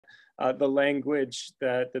the language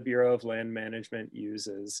that the Bureau of Land Management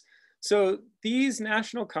uses. So these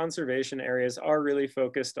national conservation areas are really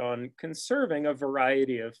focused on conserving a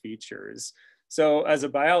variety of features. So as a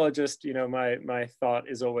biologist, you know, my thought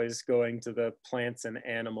is always going to the plants and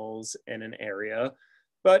animals in an area.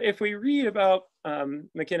 But if we read about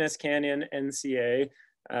McInnis Canyon NCA,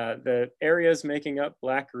 the areas making up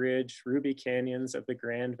Black Ridge, Ruby Canyons of the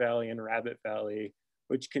Grand Valley and Rabbit Valley,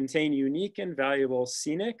 which contain unique and valuable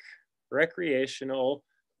scenic, recreational,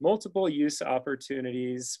 multiple use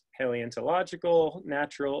opportunities, paleontological,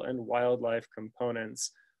 natural, and wildlife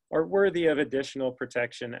components, are worthy of additional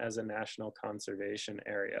protection as a national conservation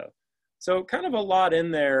area. So kind of a lot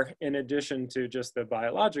in there in addition to just the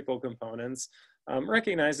biological components,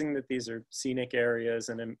 recognizing that these are scenic areas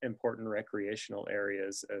and important recreational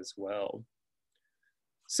areas as well.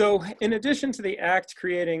 So in addition to the act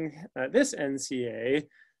creating this NCA,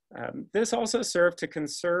 this also served to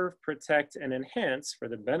conserve, protect, and enhance for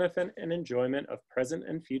the benefit and enjoyment of present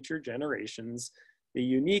and future generations the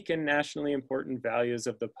unique and nationally important values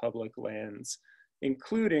of the public lands,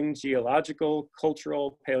 including geological,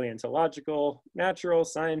 cultural, paleontological, natural,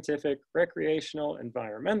 scientific, recreational,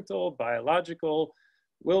 environmental, biological,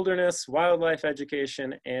 wilderness, wildlife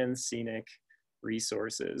education, and scenic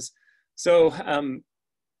resources. So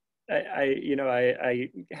I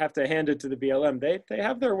have to hand it to the BLM. They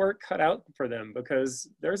have their work cut out for them because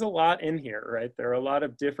there's a lot in here, right? There are a lot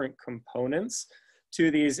of different components to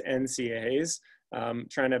these NCAs.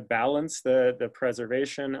 Trying to balance the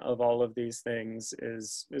preservation of all of these things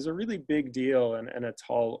is a really big deal and a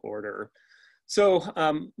tall order. So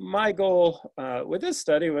my goal with this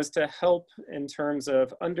study was to help in terms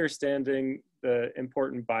of understanding the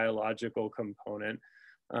important biological component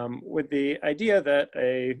with the idea that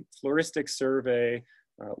a floristic survey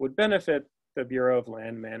would benefit the Bureau of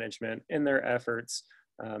Land Management in their efforts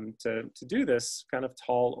to do this kind of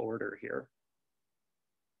tall order here.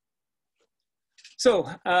 So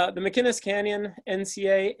the McInnis Canyon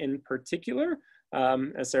NCA in particular,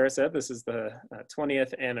 as Sarah said, this is the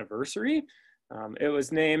 20th anniversary. It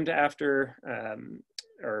was named after,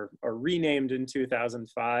 or renamed in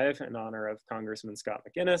 2005 in honor of Congressman Scott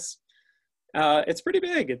McInnis. It's pretty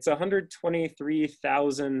big. It's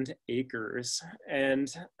 123,000 acres,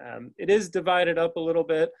 and it is divided up a little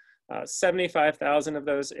bit. 75,000 of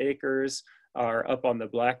those acres are up on the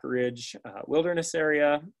Black Ridge wilderness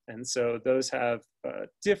area. And so those have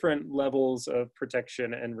different levels of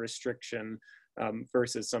protection and restriction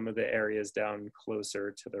versus some of the areas down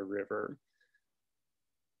closer to the river.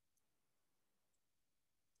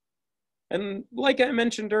 And like I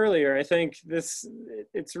mentioned earlier, I think it's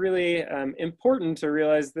really important to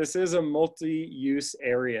realize this is a multi-use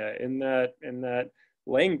area in that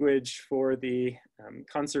language for the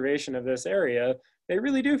conservation of this area. They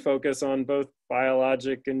really do focus on both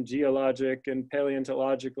biologic and geologic and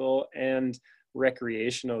paleontological and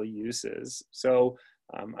recreational uses. So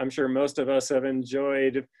I'm sure most of us have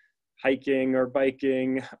enjoyed hiking or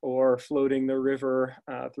biking or floating the river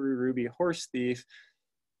through Ruby Horse Thief.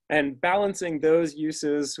 And balancing those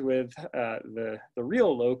uses with the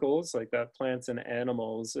real locals, like that plants and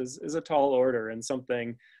animals, is a tall order and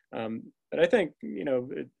something that I think, you know,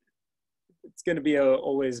 it's going to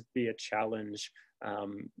always be a challenge.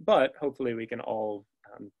 But hopefully we can all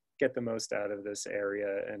get the most out of this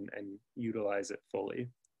area and utilize it fully.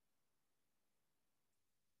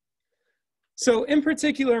 So in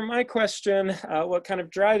particular, my question, what kind of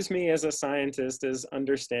drives me as a scientist is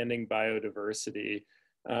understanding biodiversity.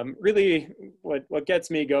 Really, what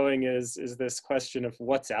gets me going is this question of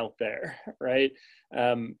what's out there, right?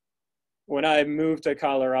 When I moved to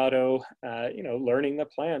Colorado, you know, learning the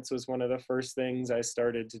plants was one of the first things I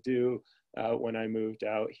started to do when I moved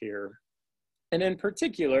out here. And in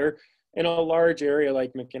particular, in a large area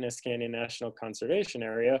like McInnis Canyon National Conservation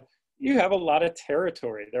Area, you have a lot of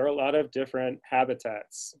territory. There are a lot of different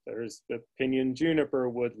habitats. There's the pinyon juniper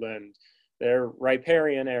woodland. There are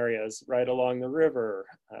riparian areas right along the river.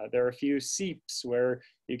 There are a few seeps where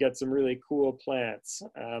you get some really cool plants.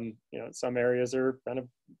 You know, some areas are kind of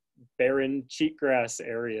barren cheatgrass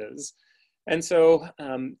areas. And so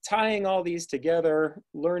tying all these together,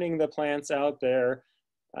 learning the plants out there,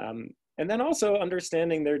 and then also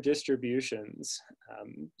understanding their distributions.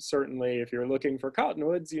 Certainly, if you're looking for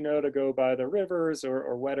cottonwoods, you know to go by the rivers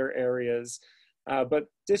or wetter areas. But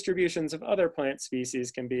distributions of other plant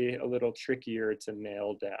species can be a little trickier to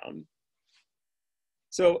nail down.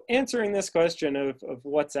 So answering this question of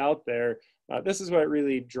what's out there, this is what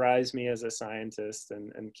really drives me as a scientist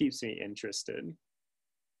and keeps me interested.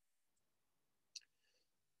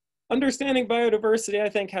 understanding biodiversity, I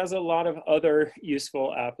think, has a lot of other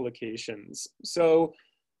useful applications. So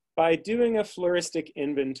by doing a floristic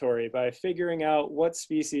inventory, by figuring out what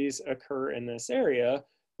species occur in this area,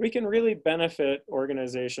 we can really benefit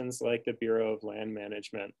organizations like the Bureau of Land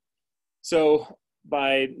Management. So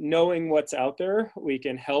by knowing what's out there, we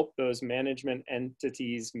can help those management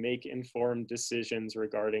entities make informed decisions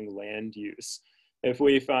regarding land use. If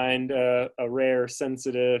we find a rare,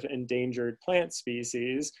 sensitive, endangered plant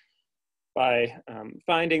species, by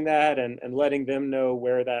finding that and letting them know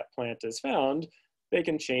where that plant is found, they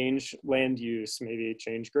can change land use, maybe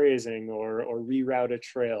change grazing or reroute a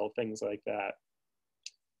trail, things like that.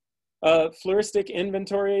 Floristic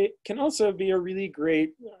inventory can also be a really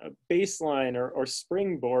great baseline or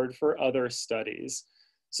springboard for other studies.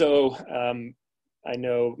 So I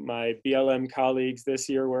know my BLM colleagues this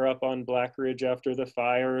year were up on Black Ridge after the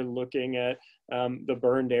fire looking at the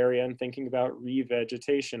burned area and thinking about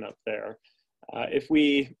revegetation up there. If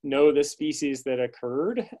we know the species that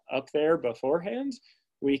occurred up there beforehand,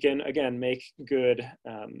 we can, again, make good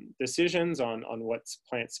decisions on what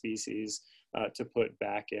plant species to put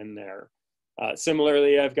back in there.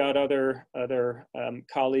 Similarly, I've got other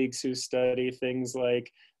colleagues who study things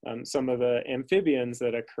like some of the amphibians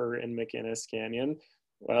that occur in McInnis Canyon.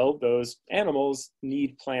 Well, those animals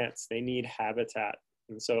need plants, they need habitat.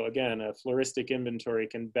 And so again, a floristic inventory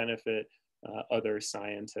can benefit other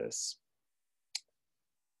scientists.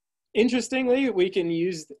 Interestingly, we can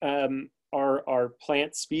use our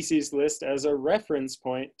plant species list as a reference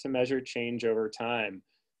point to measure change over time.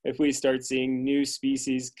 If we start seeing new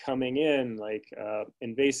species coming in, like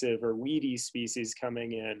invasive or weedy species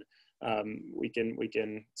coming in, we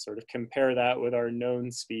can sort of compare that with our known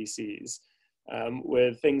species.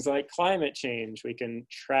 With things like climate change, we can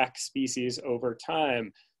track species over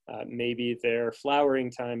time. Maybe their flowering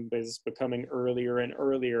time is becoming earlier and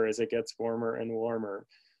earlier as it gets warmer and warmer.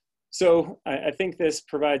 So I think this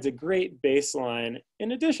provides a great baseline,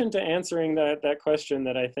 in addition to answering that question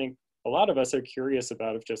that I think a lot of us are curious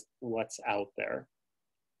about, of just what's out there.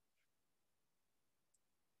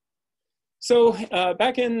 So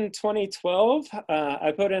back in 2012,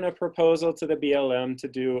 I put in a proposal to the BLM to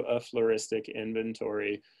do a floristic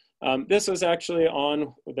inventory. This was actually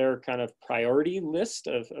on their kind of priority list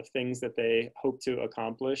of things that they hope to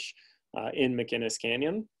accomplish in McInnis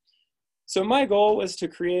Canyon. So my goal was to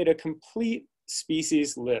create a complete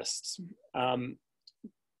species list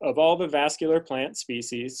of all the vascular plant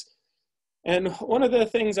species. And one of the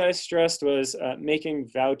things I stressed was making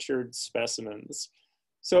vouchered specimens.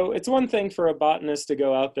 So it's one thing for a botanist to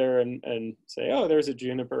go out there and say, oh, there's a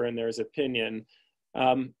juniper and there's a pinyon.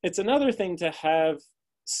 It's another thing to have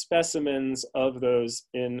specimens of those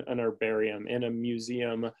in an herbarium, in a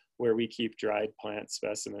museum where we keep dried plant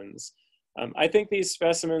specimens. I think these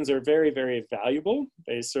specimens are very, very valuable.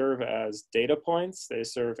 They serve as data points. They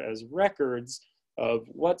serve as records of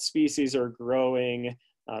what species are growing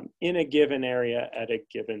in a given area at a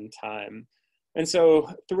given time. And so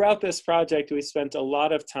throughout this project, we spent a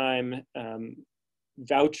lot of time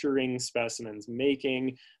vouchering specimens,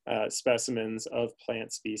 making specimens of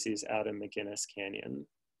plant species out in McInnis Canyon.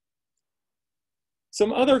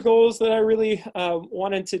 Some other goals that I really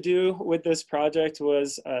wanted to do with this project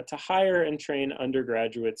was to hire and train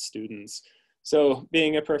undergraduate students. So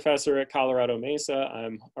being a professor at Colorado Mesa,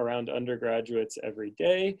 I'm around undergraduates every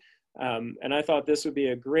day. And I thought this would be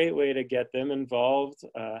a great way to get them involved,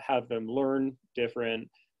 have them learn different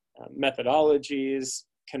methodologies,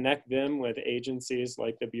 connect them with agencies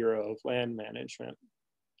like the Bureau of Land Management.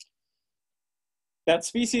 That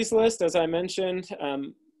species list, as I mentioned,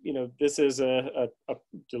 this is a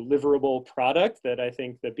deliverable product that I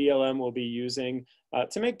think the BLM will be using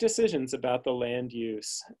to make decisions about the land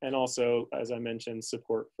use, and also, as I mentioned,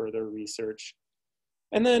 support further research.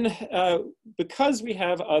 And then because we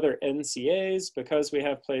have other NCAs, because we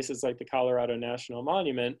have places like the Colorado National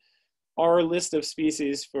Monument, our list of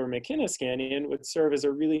species for McInnis Canyon would serve as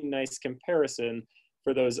a really nice comparison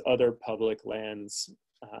for those other public lands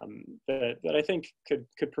that I think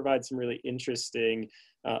could provide some really interesting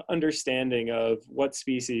understanding of what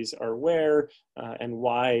species are where and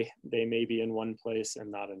why they may be in one place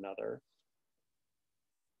and not another.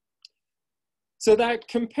 So that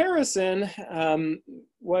comparison,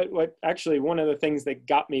 what actually one of the things that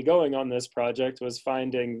got me going on this project was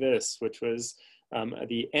finding this, which was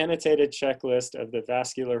the annotated checklist of the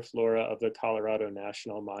vascular flora of the Colorado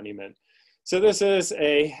National Monument. So this is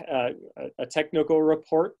a technical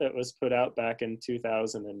report that was put out back in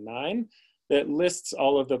 2009 that lists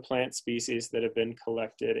all of the plant species that have been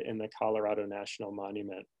collected in the Colorado National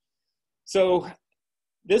Monument. So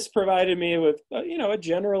This provided me with, a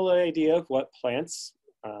general idea of what plants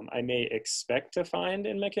I may expect to find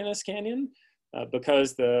in McInnis Canyon.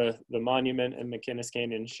 Because the monument and McInnis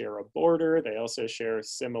Canyon share a border, they also share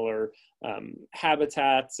similar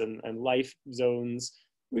habitats and life zones.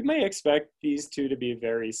 We may expect these two to be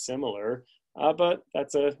very similar, but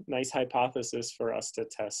that's a nice hypothesis for us to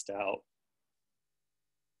test out.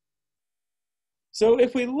 So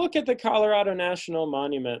if we look at the Colorado National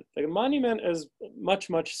Monument, the monument is much,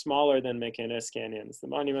 much smaller than McInnis Canyon's. The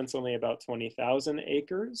monument's only about 20,000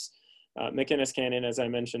 acres. McInnis Canyon, as I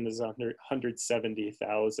mentioned, is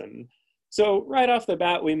 170,000. So right off the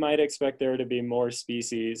bat, we might expect there to be more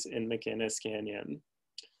species in McInnis Canyon.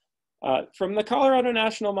 From the Colorado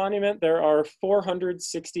National Monument, there are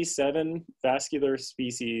 467 vascular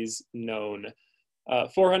species known.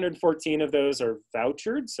 414 of those are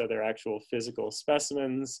vouchered, so they're actual physical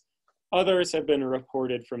specimens. Others have been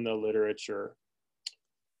reported from the literature.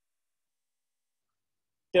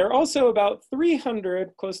 There are also about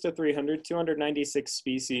 300, close to 300, 296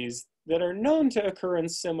 species that are known to occur in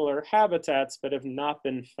similar habitats but have not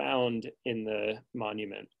been found in the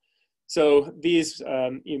monument. So these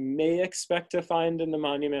you may expect to find in the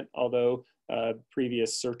monument, although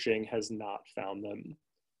previous searching has not found them.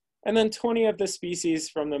 And then 20 of the species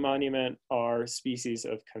from the monument are species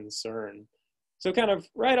of concern. So kind of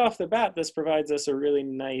right off the bat, this provides us a really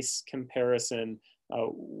nice comparison.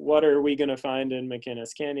 What are we going to find in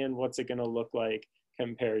McInnis Canyon? What's it going to look like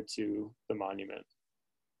compared to the monument?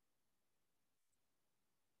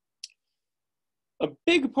 A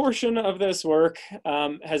big portion of this work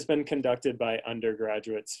has been conducted by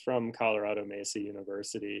undergraduates from Colorado Mesa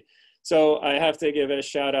University. So I have to give a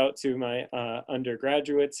shout out to my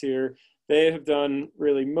undergraduates here. They have done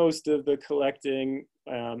really most of the collecting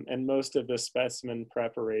and most of the specimen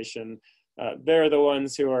preparation. They're the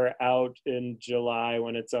ones who are out in July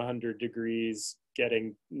when it's 100 degrees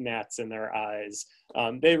getting gnats in their eyes.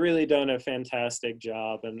 They've really done a fantastic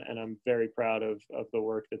job, and I'm very proud of the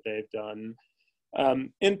work that they've done.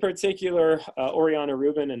 In particular, Oriana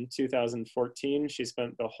Rubin in 2014, she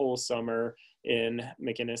spent the whole summer in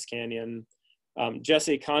McInnis Canyon.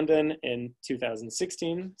 Jesse Condon in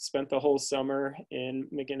 2016 spent the whole summer in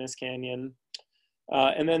McInnis Canyon.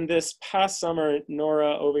 And then this past summer,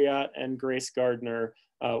 Nora Oviatt and Grace Gardner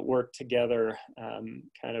worked together,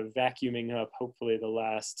 kind of vacuuming up, hopefully, the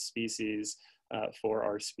last species for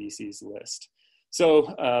our species list.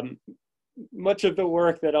 So much of the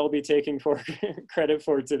work that I'll be taking for credit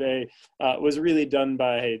for today was really done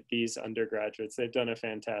by these undergraduates. They've done a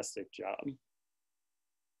fantastic job.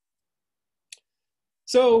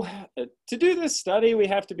 So to do this study, we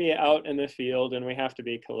have to be out in the field and we have to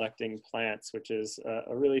be collecting plants, which is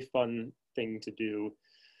a really fun thing to do.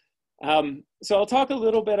 So I'll talk a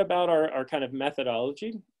little bit about our kind of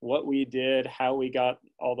methodology, what we did, how we got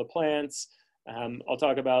all the plants. I'll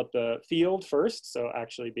talk about the field first, so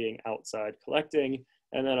actually being outside collecting,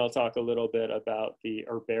 and then I'll talk a little bit about the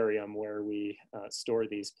herbarium where we store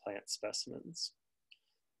these plant specimens.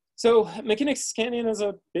 So McInnis Canyon is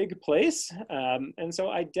a big place, and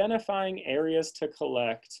so identifying areas to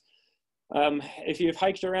collect. If you've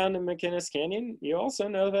hiked around in McInnis Canyon, you also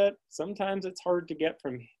know that sometimes it's hard to get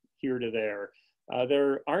from here to there.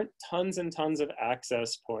 There aren't tons and tons of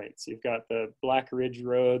access points. You've got the Black Ridge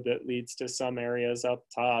Road that leads to some areas up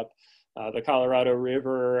top, the Colorado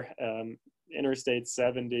River, Interstate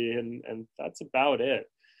 70, and that's about it.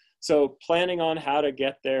 So planning on how to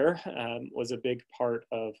get there was a big part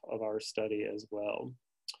of our study as well.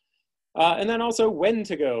 And then also when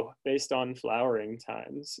to go based on flowering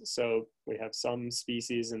times. So we have some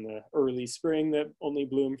species in the early spring that only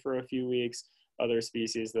bloom for a few weeks, other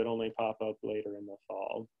species that only pop up later in the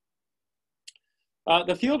fall.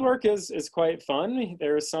 The field work is quite fun.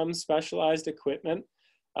 There is some specialized equipment.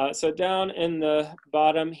 So down in the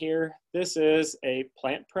bottom here, this is a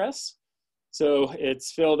plant press. So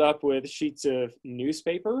it's filled up with sheets of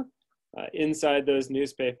newspaper. Inside those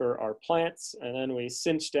newspaper are plants, and then we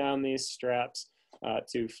cinch down these straps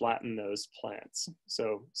to flatten those plants.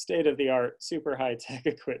 So state-of-the-art, super high-tech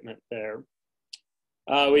equipment there.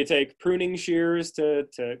 We take pruning shears to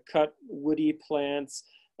cut woody plants,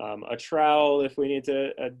 a trowel if we need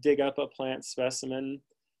to dig up a plant specimen.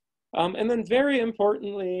 And then very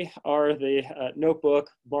importantly are the notebook,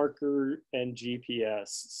 marker, and GPS.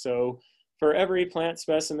 So for every plant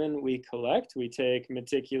specimen we collect, we take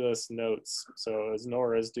meticulous notes. So as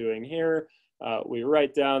Nora's doing here, we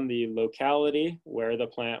write down the locality where the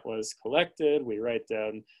plant was collected. We write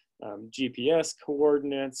down GPS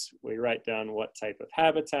coordinates. We write down what type of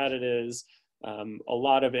habitat it is. A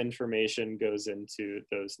lot of information goes into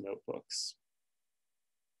those notebooks.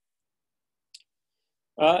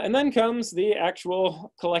 And then comes the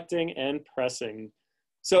actual collecting and pressing.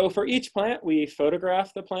 So for each plant, we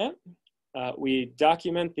photograph the plant. We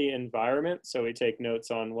document the environment, so we take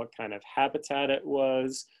notes on what kind of habitat it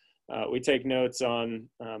was. We take notes on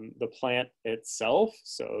the plant itself,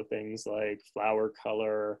 so things like flower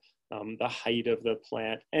color, the height of the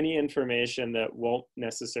plant, any information that won't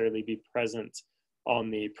necessarily be present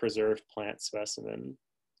on the preserved plant specimen.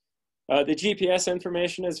 The GPS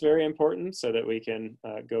information is very important so that we can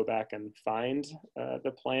go back and find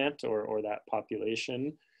the plant or that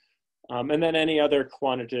population. And then any other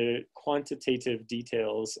quantitative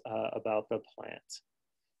details about the plant.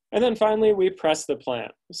 And then finally, we press the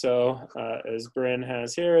plant. So as Bryn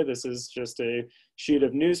has here, this is just a sheet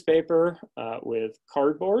of newspaper with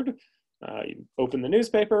cardboard. You open the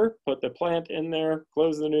newspaper, put the plant in there,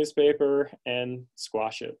 close the newspaper, and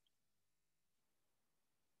squash it.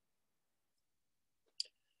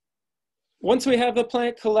 Once we have the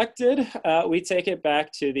plant collected, we take it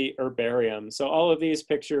back to the herbarium. So all of these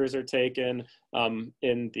pictures are taken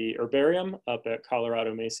in the herbarium up at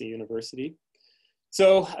Colorado Mesa University.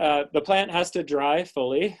 So the plant has to dry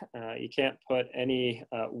fully. You can't put any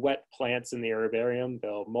wet plants in the herbarium.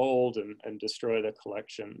 They'll mold and destroy the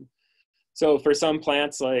collection. So for some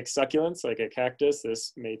plants like succulents, like a cactus,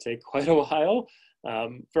 this may take quite a while.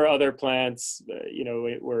 For other plants,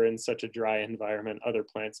 we're in such a dry environment. Other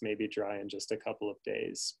plants may be dry in just a couple of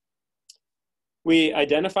days. We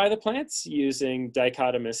identify the plants using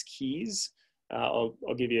dichotomous keys. I'll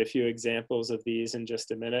give you a few examples of these in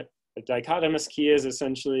just a minute. A dichotomous key is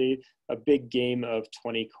essentially a big game of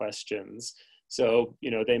 20 questions. So,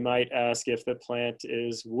 they might ask if the plant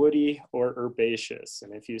is woody or herbaceous.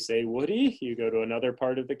 And if you say woody, you go to another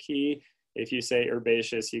part of the key. If you say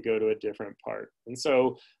herbaceous, you go to a different part. And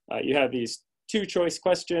so you have these 2 choice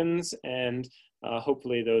questions, and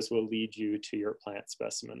hopefully those will lead you to your plant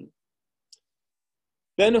specimen.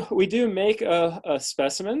 Then we do make a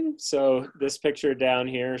specimen. So this picture down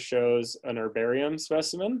here shows an herbarium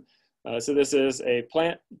specimen. So this is a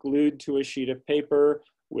plant glued to a sheet of paper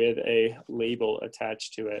with a label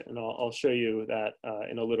attached to it. And I'll show you that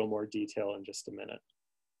in a little more detail in just a minute.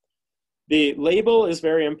 The label is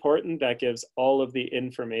very important. That gives all of the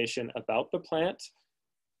information about the plant.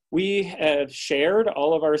 We have shared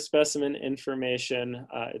all of our specimen information.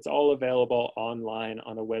 It's all available online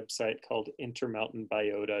on a website called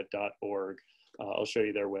intermountainbiota.org. I'll show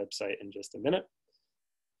you their website in just a minute.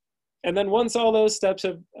 And then once all those steps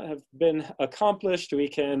have been accomplished, we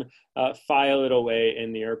can file it away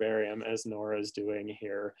in the herbarium, as Nora's doing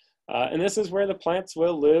here. And this is where the plants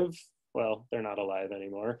will live. Well, they're not alive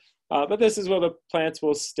anymore, but this is where the plants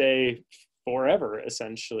will stay forever,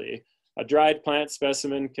 essentially. A dried plant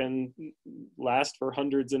specimen can last for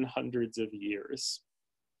hundreds and hundreds of years.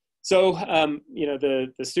 So,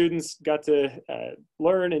 the students got to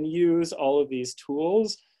learn and use all of these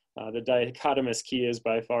tools. The dichotomous key is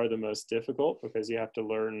by far the most difficult because you have to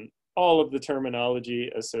learn all of the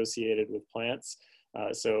terminology associated with plants.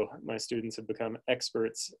 So my students have become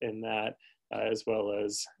experts in that, as well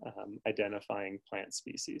as identifying plant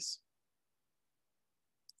species.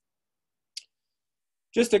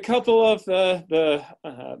 Just a couple of the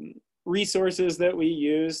resources that we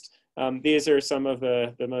used. These are some of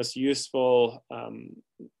the most useful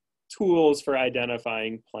tools for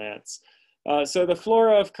identifying plants. So the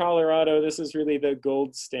Flora of Colorado, this is really the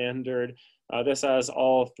gold standard. This has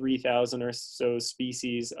all 3,000 or so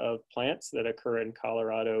species of plants that occur in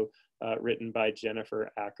Colorado, written by Jennifer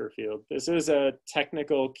Ackerfield. This is a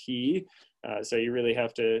technical key, so you really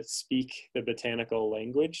have to speak the botanical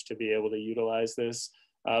language to be able to utilize this,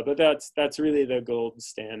 but that's really the gold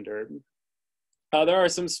standard. There are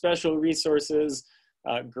some special resources.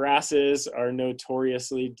 Grasses are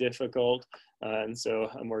notoriously difficult, and so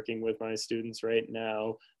I'm working with my students right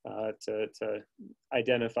now to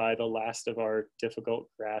identify the last of our difficult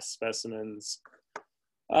grass specimens.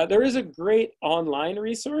 There is a great online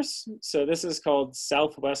resource. So this is called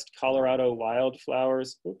Southwest Colorado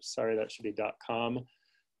Wildflowers. Oops, sorry, that should be .com.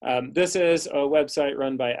 This is a website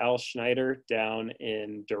run by Al Schneider down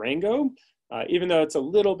in Durango. Even though it's a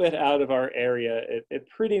little bit out of our area, it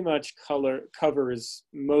pretty much covers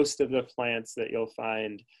most of the plants that you'll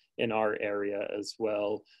find in our area as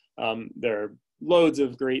well. There are loads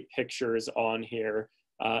of great pictures on here.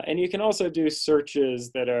 And you can also do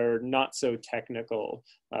searches that are not so technical.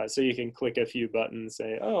 So you can click a few buttons,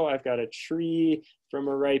 say, oh, I've got a tree from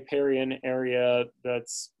a riparian area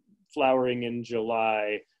that's flowering in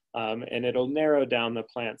July. And it'll narrow down the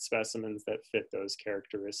plant specimens that fit those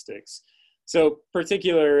characteristics. So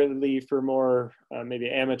particularly for more maybe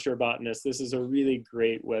amateur botanists, this is a really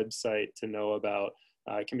great website to know about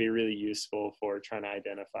can be really useful for trying to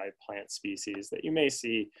identify plant species that you may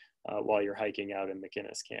see while you're hiking out in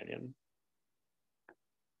McInnis Canyon.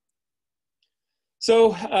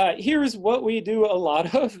 So here's what we do a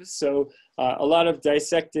lot of. So a lot of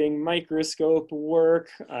dissecting microscope work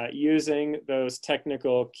using those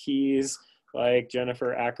technical keys like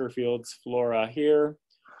Jennifer Ackerfield's Flora here.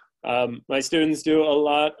 My students do a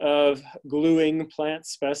lot of gluing plant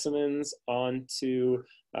specimens onto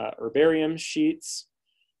herbarium sheets,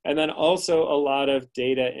 and then also a lot of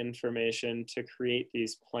data information to create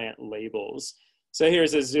these plant labels. So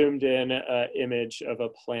here's a zoomed in image of a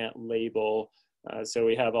plant label. So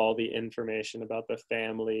we have all the information about the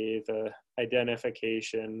family, the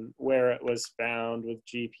identification, where it was found with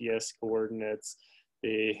GPS coordinates,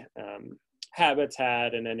 the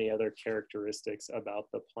habitat, and any other characteristics about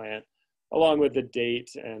the plant, along with the date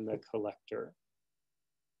and the collector.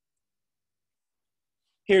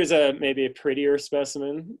 Here's maybe a prettier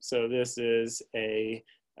specimen. So this is a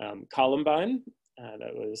columbine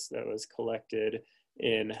that was collected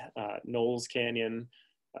in Knowles Canyon.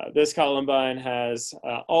 This columbine has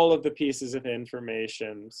all of the pieces of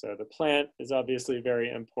information. So the plant is obviously very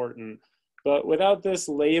important, but without this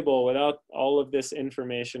label, without all of this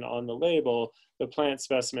information on the label, the plant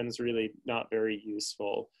specimen is really not very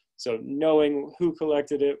useful. So knowing who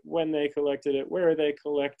collected it, when they collected it, where they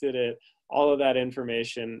collected it, all of that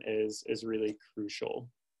information is really crucial.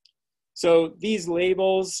 So these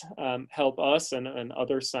labels help us and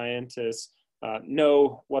other scientists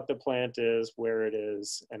know what the plant is, where it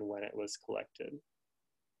is, and when it was collected.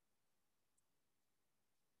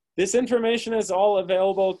 This information is all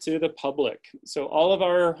available to the public. So all of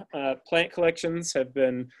our plant collections have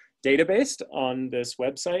been databased on this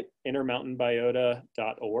website,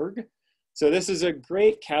 intermountainbiota.org. So this is a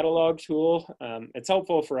great catalog tool. It's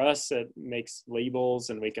helpful for us. It makes labels,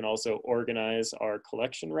 and we can also organize our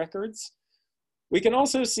collection records. We can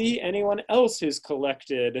also see anyone else who's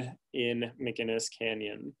collected in McInnis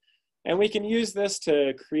Canyon. And we can use this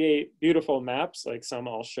to create beautiful maps, like some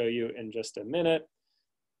I'll show you in just a minute.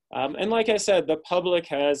 And like I said, the public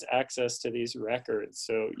has access to these records.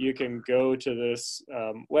 So you can go to this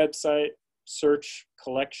website, search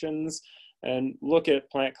collections, and look at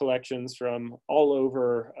plant collections from all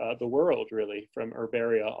over the world, really, from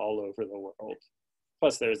herbaria all over the world.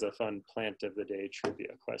 Plus, there's a fun plant of the day trivia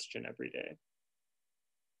question every day.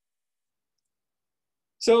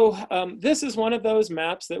 So this is one of those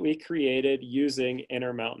maps that we created using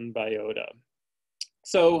Intermountain Biota.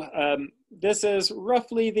 So this is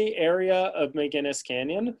roughly the area of McInnis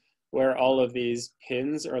Canyon where all of these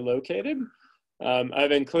pins are located.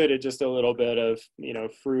 I've included just a little bit of,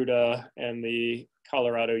 Fruita and the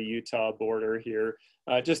Colorado-Utah border here,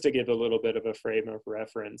 just to give a little bit of a frame of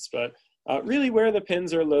reference. But really where the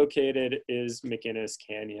pins are located is McInnis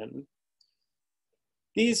Canyon.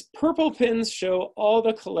 These purple pins show all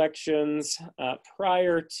the collections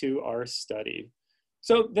prior to our study.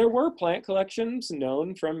 So there were plant collections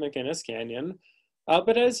known from McInnis Canyon,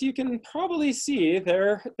 but as you can probably see,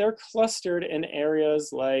 they're clustered in areas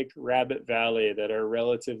like Rabbit Valley that are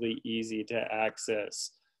relatively easy to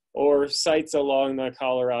access, or sites along the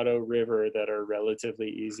Colorado River that are relatively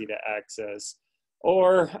easy to access,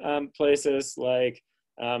 or places like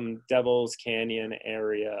Devil's Canyon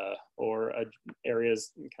area, or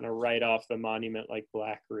areas kind of right off the monument like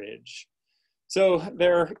Black Ridge. So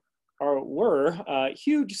there were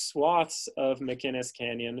huge swaths of McInnis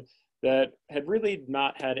Canyon that had really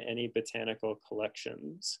not had any botanical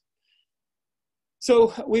collections.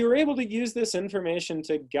 So we were able to use this information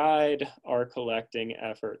to guide our collecting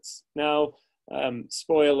efforts. Now,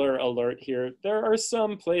 spoiler alert here, there are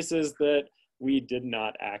some places that we did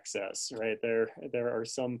not access, right? There are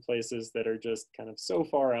some places that are just kind of so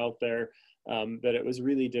far out there that it was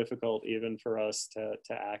really difficult even for us to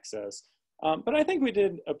access. But I think we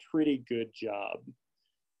did a pretty good job.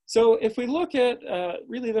 So if we look at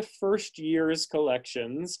really the first year's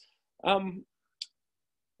collections,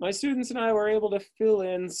 my students and I were able to fill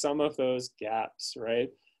in some of those gaps, right?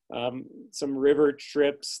 Some river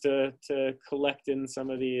trips to collect in some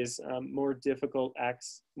of these more difficult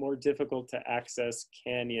to access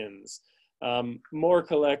canyons, more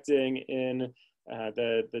collecting in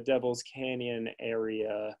the Devil's Canyon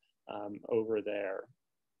area over there.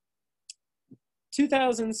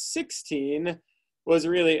 2016 was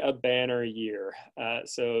really a banner year.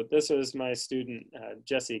 So this was my student,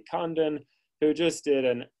 Jessie Condon, who just did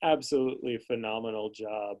an absolutely phenomenal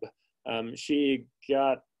job. She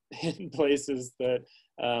got in places that,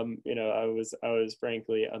 I was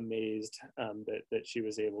frankly amazed that she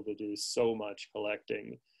was able to do so much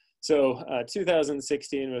collecting. So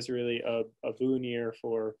 2016 was really a boon year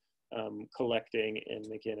for collecting in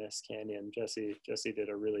McInnis Canyon. Jesse did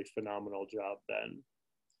a really phenomenal job then.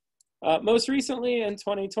 Most recently in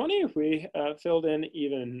 2020, we filled in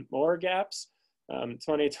even more gaps.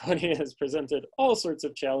 2020 has presented all sorts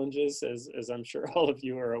of challenges, as I'm sure all of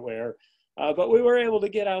you are aware, but we were able to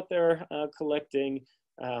get out there collecting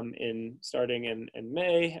starting in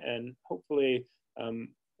May, and hopefully,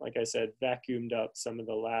 like I said, vacuumed up some of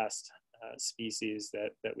the last species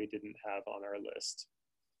that we didn't have on our list.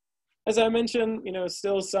 As I mentioned,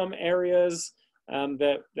 still some areas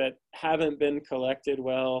that haven't been collected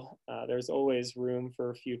well. There's always room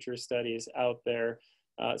for future studies out there.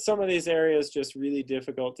 Some of these areas just really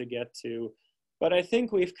difficult to get to, but I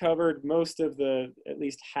think we've covered most of the, at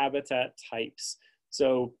least, habitat types.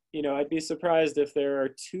 So, I'd be surprised if there are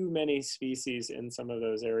too many species in some of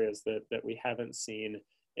those areas that we haven't seen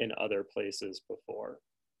in other places before.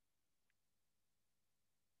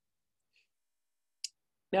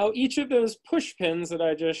 Now, each of those push pins that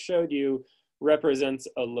I just showed you represents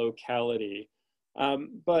a locality.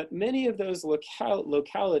 But many of those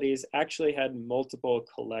localities actually had multiple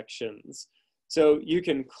collections. So you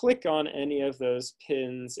can click on any of those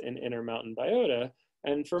pins in Intermountain Biota,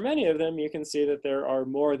 and for many of them, you can see that there are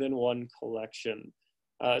more than one collection.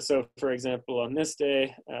 So for example, on this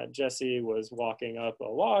day, Jessie was walking up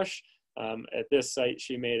a wash. At this site,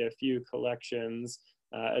 she made a few collections.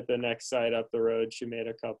 At the next site up the road, she made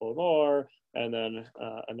a couple more, and then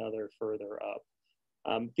another further up.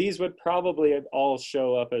 These would probably all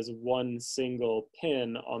show up as one single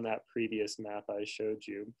pin on that previous map I showed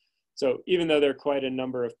you. So even though there are quite a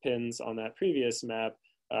number of pins on that previous map,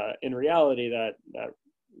 in reality, that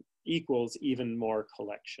equals even more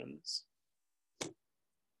collections.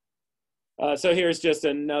 So here's just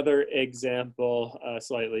another example, a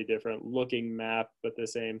slightly different looking map, but the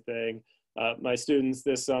same thing. My students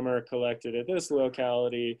this summer collected at this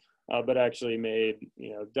locality, but actually made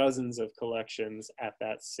dozens of collections at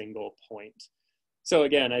that single point. So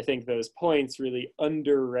again, I think those points really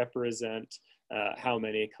underrepresent how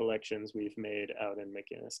many collections we've made out in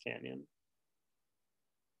McInnis Canyon.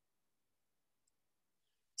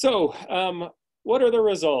 So what are the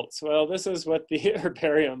results? Well, this is what the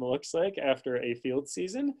herbarium looks like after a field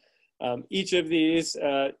season. Each of these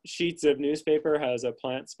sheets of newspaper has a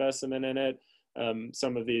plant specimen in it.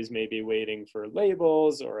 Some of these may be waiting for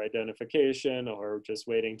labels or identification, or just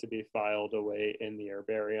waiting to be filed away in the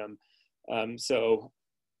herbarium. So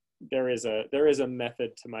there is a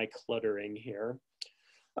method to my cluttering here.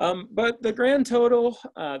 But the grand total,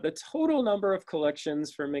 the total number of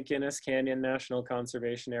collections for McInnis Canyon National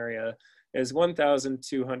Conservation Area is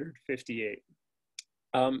 1,258.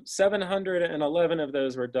 711 of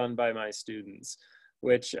those were done by my students,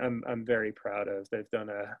 which I'm very proud of. They've done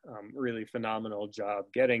a really phenomenal job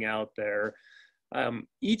getting out there.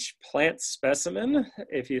 Each plant specimen,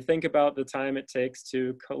 if you think about the time it takes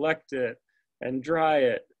to collect it and dry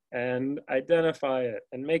it and identify it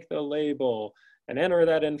and make the label and enter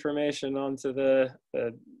that information onto the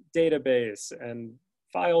database and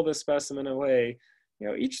file the specimen away,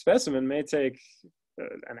 each specimen may take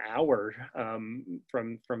an hour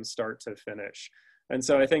from start to finish. And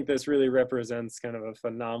so I think this really represents kind of a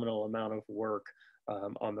phenomenal amount of work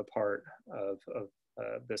on the part of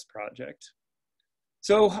this project.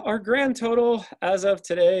 So our grand total as of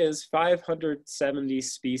today is 570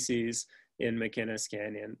 species in McInnis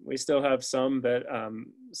Canyon. We still have some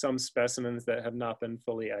specimens that have not been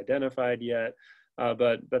fully identified yet,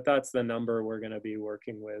 but that's the number we're going to be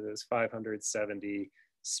working with, is 570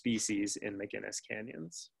 species in McInnis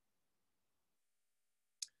Canyons.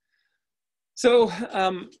 So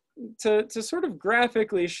to sort of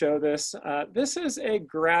graphically show this, this is a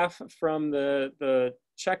graph from the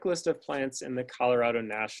checklist of plants in the Colorado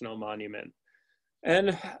National Monument.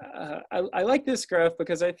 And I like this graph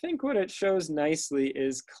because I think what it shows nicely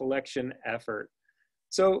is collection effort.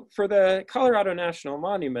 So for the Colorado National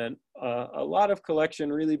Monument, a lot of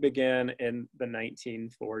collection really began in the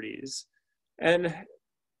 1940s. And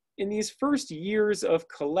in these first years of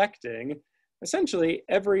collecting, essentially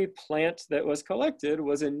every plant that was collected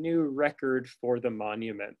was a new record for the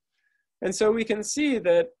monument. And so we can see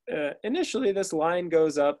that initially this line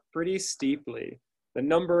goes up pretty steeply. The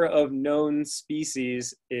number of known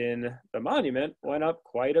species in the monument went up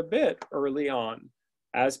quite a bit early on.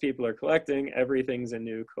 As people are collecting, everything's a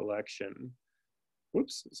new collection.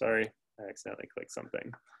 Oops, sorry, I accidentally clicked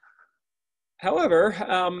something. However,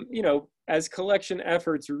 as collection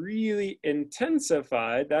efforts really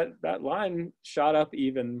intensified, that line shot up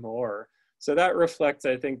even more. So that reflects,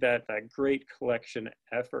 I think, that great collection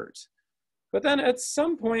effort. But then at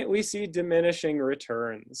some point we see diminishing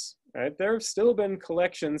returns, right? There have still been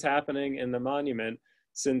collections happening in the monument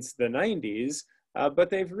since the 90s, but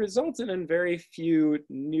they've resulted in very few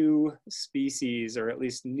new species, or at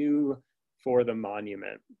least new for the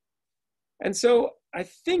monument. And so I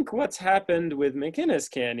think what's happened with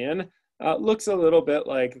McInnis Canyon looks a little bit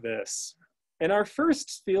like this. In our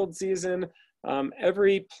first field season,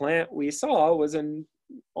 every plant we saw was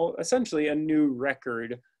essentially a new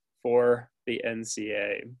record for the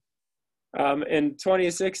NCA. In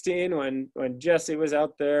 2016, when Jessie was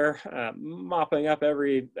out there mopping up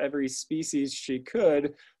every species she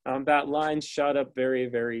could, that line shot up very,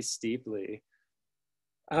 very steeply.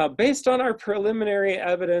 Based on our preliminary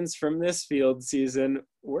evidence from this field season,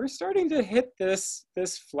 we're starting to hit this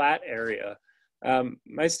flat area.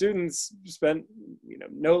 My students spent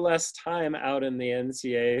no less time out in the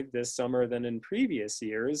NCA this summer than in previous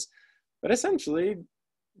years, but essentially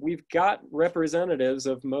we've got representatives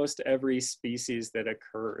of most every species that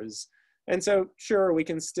occurs. And so sure, we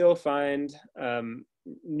can still find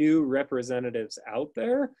new representatives out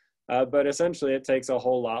there, but essentially it takes a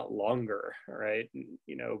whole lot longer, right?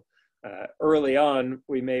 Early on,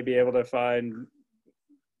 we may be able to find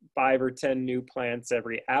 5 or 10 new plants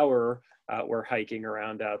every hour we're hiking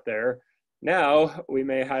around out there. Now, we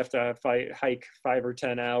may have to hike 5 or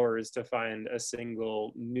 10 hours to find a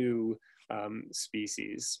single new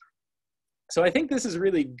species. So I think this is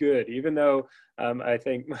really good, even though I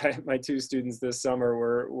think my 2 students this summer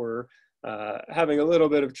were having a little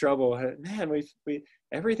bit of trouble. Man,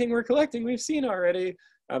 everything we're collecting, we've seen already.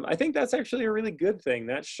 I think that's actually a really good thing.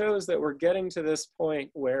 That shows that we're getting to this point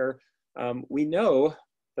where we know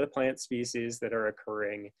the plant species that are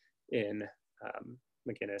occurring in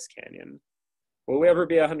McInnis Canyon. Will we ever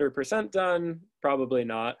be 100% done? Probably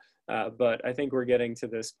not. But I think we're getting to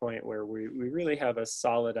this point where we really have a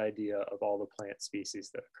solid idea of all the plant species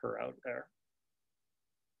that occur out there.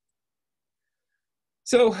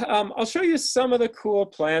 So I'll show you some of the cool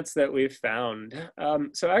plants that we've found.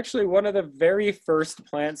 So actually one of the very first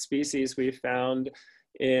plant species we found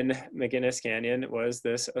in McInnis Canyon was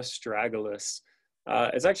this astragalus.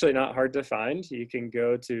 It's actually not hard to find. You can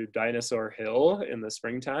go to Dinosaur Hill in the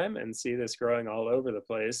springtime and see this growing all over the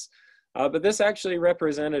place. But this actually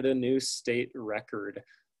represented a new state record.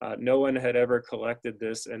 No one had ever collected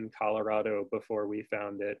this in Colorado before we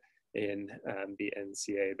found it in the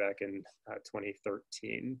NCA back in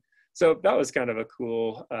 2013. So that was kind of a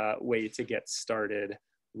cool way to get started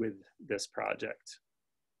with this project.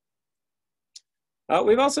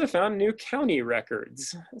 We've also found new county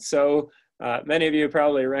records. So many of you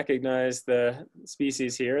probably recognize the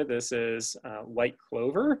species here. This is white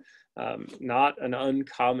clover, not an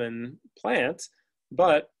uncommon plant,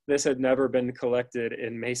 but this had never been collected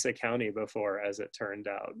in Mesa County before, as it turned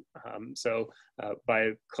out. So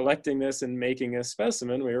by collecting this and making a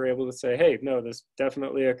specimen, we were able to say, hey, no, this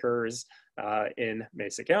definitely occurs in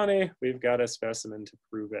Mesa County. We've got a specimen to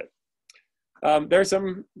prove it. There's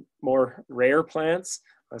some more rare plants.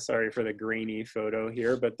 Sorry for the grainy photo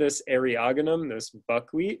here, but this Eriogonum, this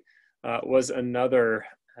buckwheat, was another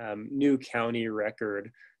new county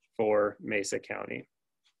record for Mesa County.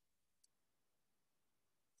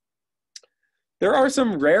 There are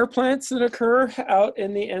some rare plants that occur out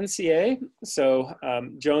in the NCA. So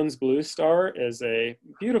Jones Blue Star is a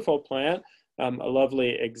beautiful plant, a lovely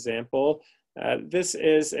example. This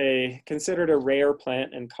is considered a rare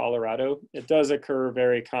plant in Colorado. It does occur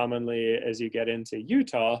very commonly as you get into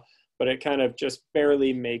Utah, but it kind of just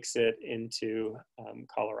barely makes it into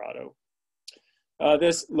Colorado.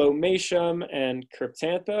 This Lomatium and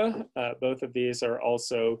Cryptantha, both of these are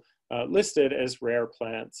also listed as rare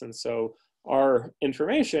plants. And so our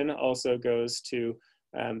information also goes to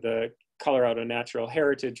the Colorado Natural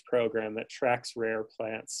Heritage Program that tracks rare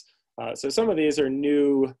plants. So some of these are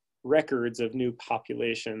new records of new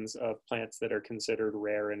populations of plants that are considered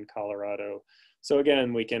rare in Colorado. So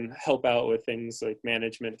again, we can help out with things like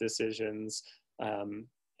management decisions.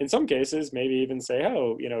 In some cases, maybe even say,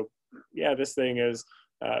 oh, yeah, this thing is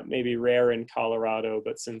maybe rare in Colorado,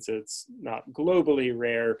 but since it's not globally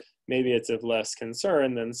rare, maybe it's of less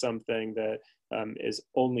concern than something that is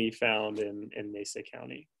only found in Mesa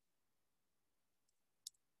County.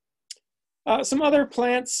 Some other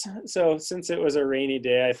plants. So since it was a rainy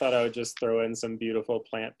day, I thought I would just throw in some beautiful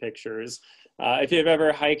plant pictures. If you've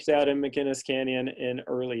ever hiked out in McInnis Canyon in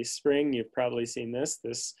early spring, you've probably seen this.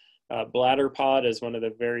 This bladderpod is one of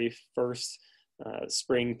the very first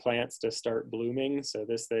spring plants to start blooming. So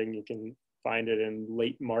this thing, you can find it in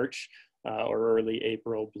late March or early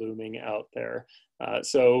April blooming out there.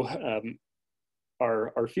 So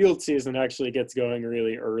our field season actually gets going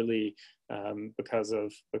really early because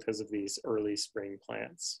of these early spring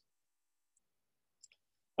plants.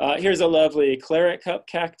 Here's a lovely claret cup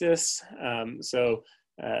cactus.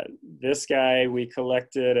 This guy we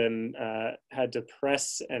collected and had to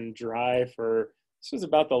press and dry for, this was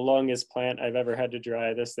about the longest plant I've ever had to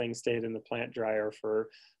dry. This thing stayed in the plant dryer for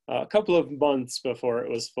a couple of months before it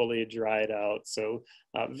was fully dried out. So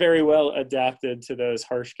very well adapted to those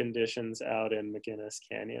harsh conditions out in McInnis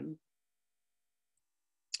Canyon.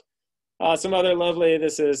 Some other lovely,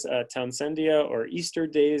 this is Townsendia or Easter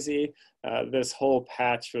daisy. This whole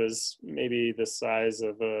patch was maybe the size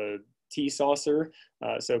of a tea saucer.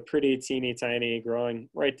 So pretty teeny tiny, growing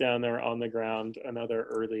right down there on the ground. Another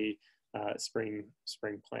early spring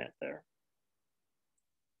plant there.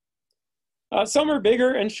 Some are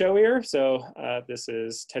bigger and showier. So this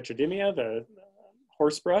is Tetradimia, the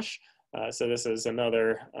horsebrush. So this is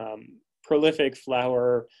another prolific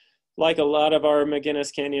flower. Like a lot of our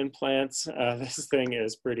McInnis Canyon plants, this thing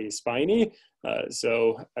is pretty spiny.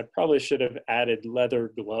 So I probably should have added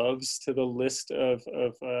leather gloves to the list of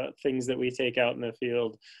things that we take out in the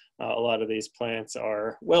field. A lot of these plants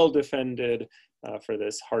are well defended for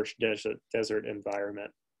this harsh desert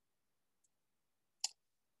environment.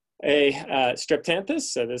 A Streptanthus,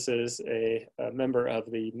 so this is a member of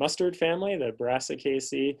the mustard family, the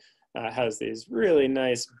Brassicaceae, has these really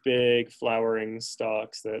nice big flowering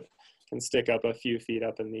stalks that can stick up a few feet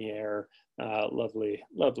up in the air. Lovely,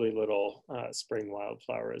 lovely little spring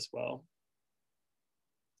wildflower as well.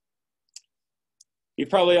 You've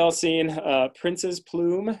probably all seen Prince's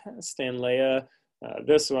Plume, Stanleya.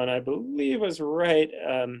 This one, I believe, was right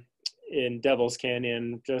in Devil's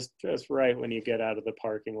Canyon, just right when you get out of the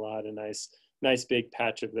parking lot. A nice big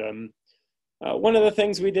patch of them. One of the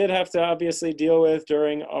things we did have to obviously deal with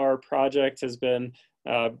during our project has been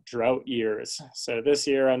drought years. So this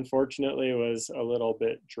year, unfortunately, was a little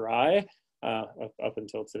bit dry, up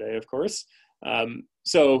until today, of course.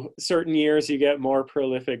 So certain years you get more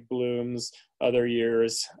prolific blooms, other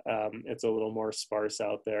years it's a little more sparse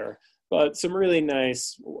out there, but some really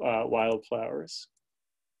nice wildflowers.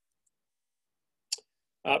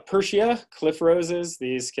 Persia, cliff roses,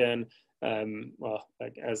 these can, well,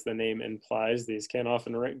 as the name implies, these can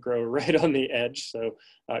often grow right on the edge. So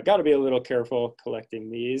got to be a little careful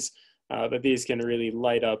collecting these, but these can really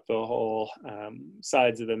light up the whole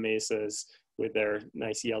sides of the mesas with their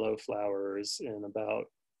nice yellow flowers in about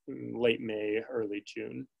late May, early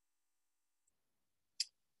June.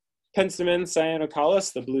 Penstemon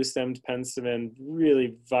cyanocollis, the blue-stemmed penstemon,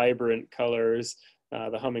 really vibrant colors.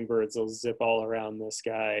 The hummingbirds will zip all around this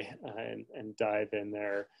guy and dive in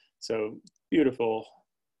there. So beautiful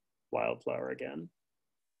wildflower again.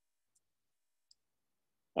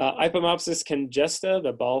 Ipomopsis congesta,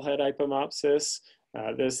 the ballhead Ipomopsis.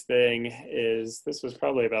 This was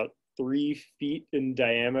probably about 3 feet in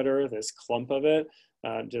diameter, this clump of it,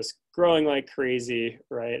 just growing like crazy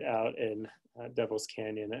right out in Devil's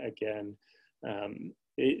Canyon again.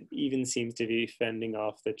 It even seems to be fending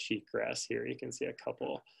off the cheatgrass here. You can see a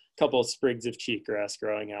couple sprigs of cheatgrass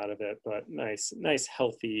growing out of it, but nice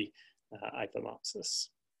healthy Ipomopsis.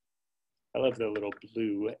 I love the little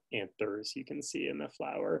blue anthers you can see in the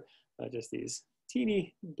flower, just these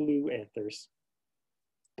teeny blue anthers.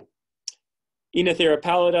 Enothera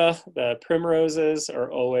pallida, the primroses are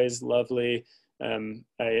always lovely.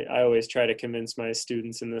 I always try to convince my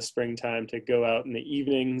students in the springtime to go out in the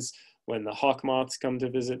evenings when the hawk moths come to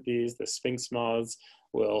visit these. The sphinx moths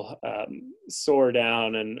will soar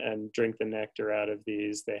down and drink the nectar out of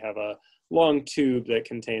these. They have a long tube that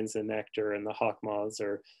contains the nectar, and the hawk moths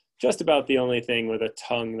are just about the only thing with a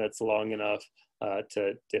tongue that's long enough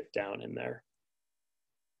to dip down in there.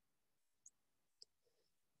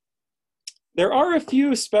 There are a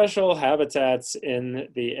few special habitats in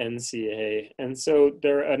the NCA, and so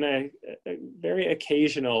they're very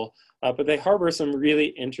occasional, but they harbor some really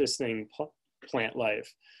interesting plant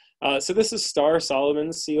life. So this is star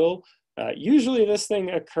Solomon's seal. Usually this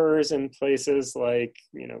thing occurs in places like,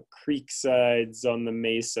 creek sides on the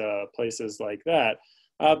mesa, places like that.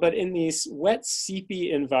 But in these wet,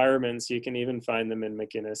 seepy environments, you can even find them in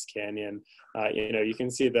McInnis Canyon. You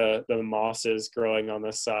can see the mosses growing on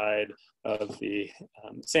the side of the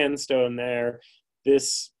sandstone there.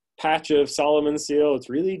 This patch of Solomon's seal,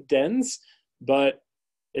 it's really dense, but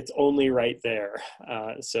it's only right there.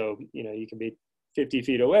 So, you can be 50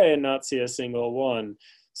 feet away and not see a single one.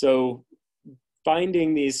 So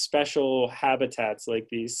finding these special habitats like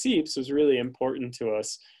these seeps was really important to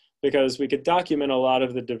us, because we could document a lot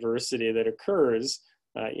of the diversity that occurs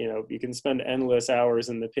You know, you can spend endless hours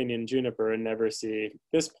in the pinyon juniper and never see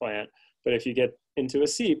this plant, but if you get into a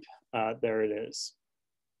seep, there it is.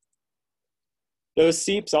 Those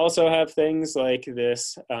seeps also have things like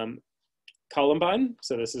this columbine.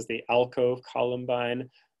 So this is the alcove columbine,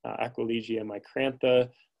 Aquilegia micrantha.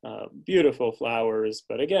 Beautiful flowers,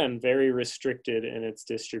 but again, very restricted in its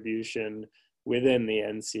distribution within the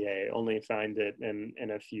NCA. Only find it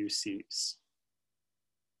in a few seeps.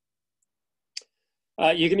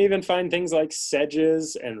 You can even find things like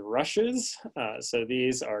sedges and rushes. So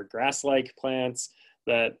these are grass-like plants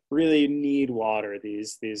that really need water.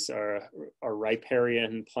 These are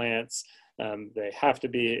riparian plants. They have to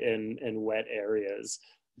be in wet areas,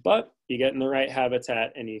 but you get in the right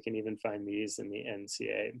habitat and you can even find these in the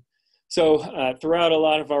NCA. So throughout a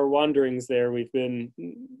lot of our wanderings there, we've been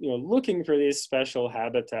looking for these special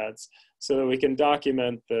habitats so that we can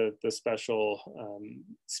document the special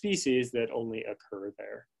species that only occur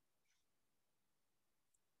there.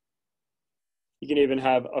 You can even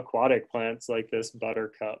have aquatic plants like this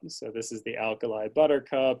buttercup. So this is the alkali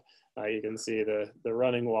buttercup. You can see the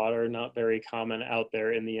running water, not very common out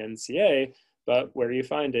there in the NCA, but where you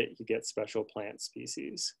find it, you get special plant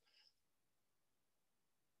species.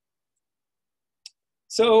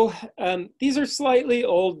 So these are slightly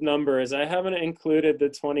old numbers. I haven't included the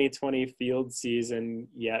 2020 field season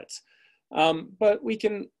yet, but we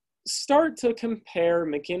can start to compare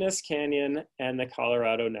McInnis Canyon and the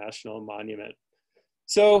Colorado National Monument.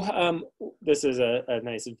 So this is a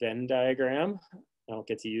nice Venn diagram. I don't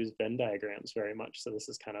get to use Venn diagrams very much, so this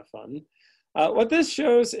is kind of fun. What this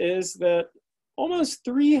shows is that almost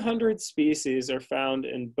 300 species are found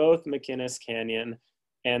in both McInnis Canyon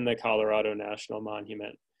and the Colorado National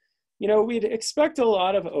Monument. You know, we'd expect a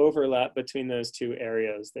lot of overlap between those two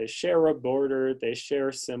areas. They share a border, they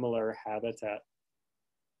share similar habitat.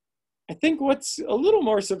 I think what's a little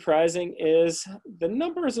more surprising is the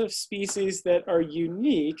numbers of species that are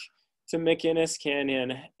unique to McInnis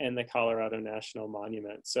Canyon and the Colorado National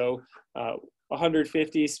Monument. So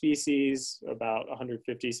 150 species, about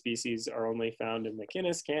 150 species are only found in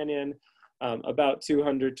McInnis Canyon. About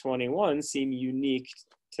 221 seem unique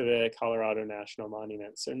to the Colorado National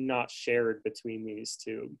Monument, so not shared between these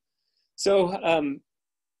two. So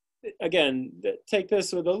again, take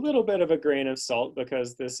this with a little bit of a grain of salt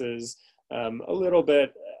because this is a little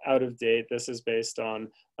bit out of date. This is based on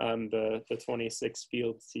the 26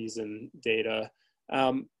 field season data.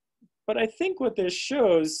 But I think what this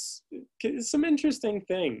shows is some interesting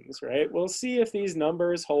things, right? We'll see if these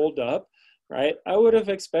numbers hold up, right? I would have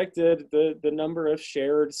expected the number of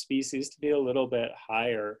shared species to be a little bit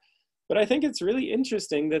higher. But I think it's really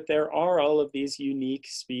interesting that there are all of these unique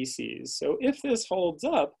species. So if this holds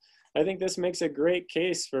up, I think this makes a great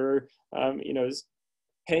case for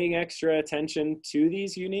paying extra attention to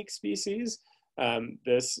these unique species.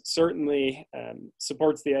 This certainly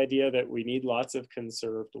supports the idea that we need lots of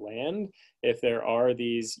conserved land if there are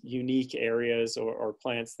these unique areas or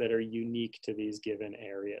plants that are unique to these given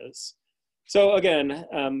areas. So again,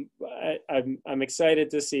 I'm excited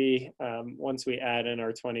to see once we add in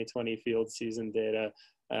our 2020 field season data.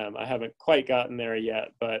 I haven't quite gotten there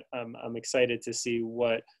yet, but I'm excited to see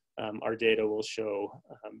what our data will show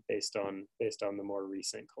based on the more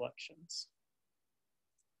recent collections.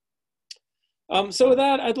 So with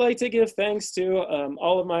that, I'd like to give thanks to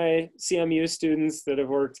all of my CMU students that have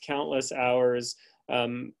worked countless hours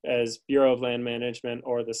as Bureau of Land Management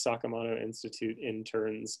or the Sakamoto Institute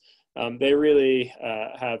interns. They really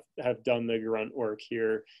have done the grunt work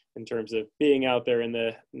here in terms of being out there in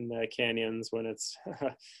the canyons when it's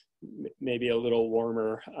maybe a little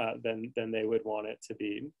warmer than they would want it to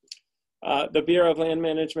be. The Bureau of Land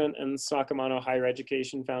Management and Sakamoto Higher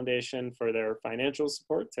Education Foundation for their financial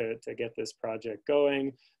support to get this project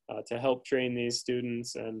going, to help train these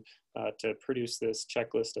students and to produce this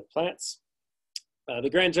checklist of plants. The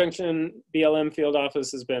Grand Junction BLM field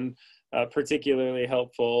office has been particularly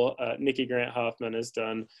helpful. Nikki Grant Hoffman has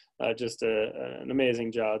done just an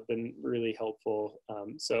amazing job, been really helpful.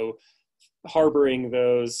 So harboring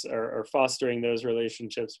those or fostering those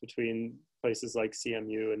relationships between places like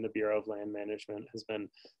CMU and the Bureau of Land Management has been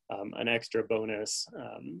an extra bonus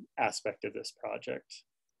aspect of this project.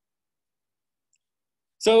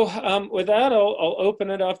 So with that, I'll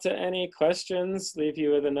open it up to any questions, leave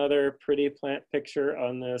you with another pretty plant picture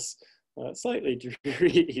on this slightly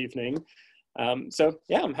dreary evening. So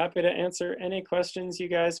yeah, I'm happy to answer any questions you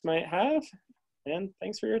guys might have, and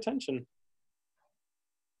thanks for your attention.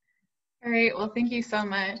 All right, well, thank you so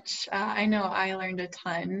much. I know I learned a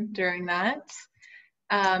ton during that.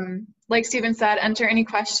 Like Stephen said, enter any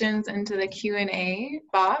questions into the Q&A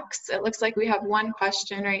box. It looks like we have one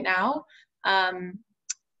question right now.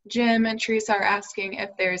 Jim and Teresa are asking if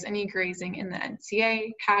there's any grazing in the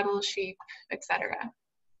NCA, cattle, sheep, etc.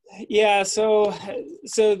 Yeah, so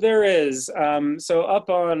there is. So up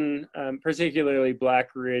on particularly Black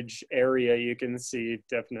Ridge area, you can see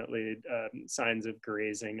definitely signs of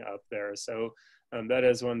grazing up there. So that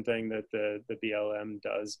is one thing that the BLM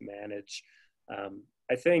does manage. I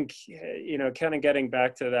think, you know, kind of getting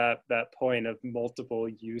back to that point of multiple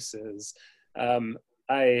uses, I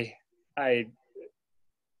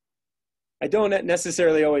don't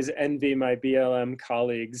necessarily always envy my BLM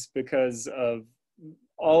colleagues because of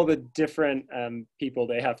all the different people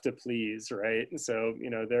they have to please, right? So, you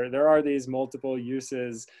know, there are these multiple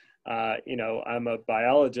uses. You know, I'm a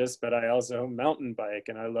biologist, but I also mountain bike,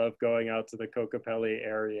 and I love going out to the Kokopelli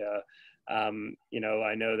area. You know,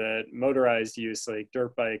 I know that motorized use, like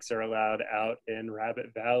dirt bikes, are allowed out in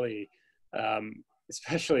Rabbit Valley,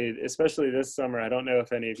 especially this summer. I don't know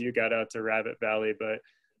if any of you got out to Rabbit Valley, but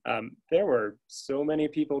there were so many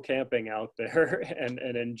people camping out there and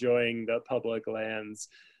enjoying the public lands.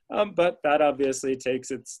 But that obviously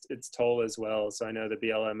takes its toll as well. So I know the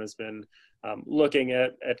BLM has been looking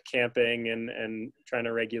at camping and trying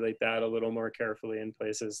to regulate that a little more carefully in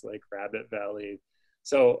places like Rabbit Valley.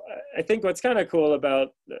 So I think what's kind of cool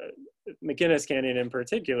about McInnis Canyon in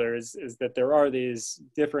particular is that there are these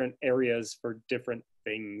different areas for different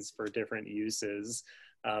things, for different uses.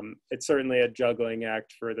 It's certainly a juggling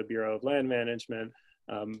act for the Bureau of Land Management,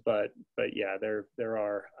 but yeah, there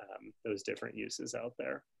are those different uses out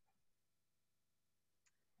there.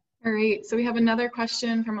 All right, so we have another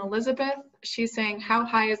question from Elizabeth. She's saying, how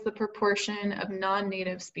high is the proportion of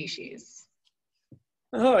non-native species?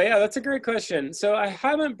 Oh yeah, that's a great question. So I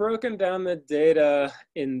haven't broken down the data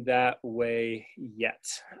in that way yet.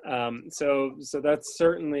 So that's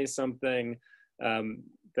certainly something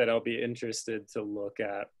that I'll be interested to look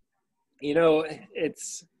at. You know,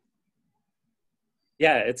 it's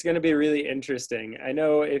going to be really interesting. I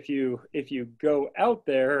know if you go out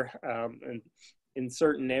there and in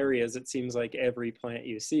certain areas, it seems like every plant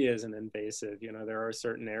you see is an invasive. You know, there are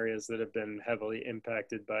certain areas that have been heavily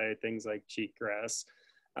impacted by things like cheatgrass.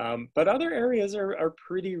 But other areas are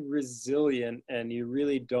pretty resilient, and you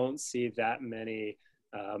really don't see that many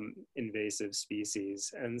invasive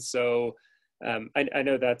species. And so I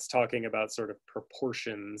know that's talking about sort of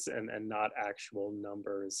proportions and not actual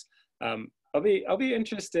numbers. I'll be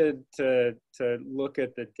interested to look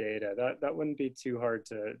at the data. That wouldn't be too hard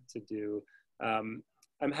to do. I'm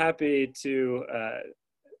happy to,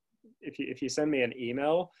 if you send me an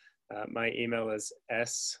email, my email is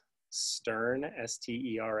stern,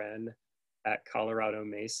 S-T-E-R-N, at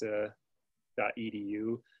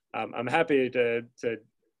coloradomesa.edu. I'm happy to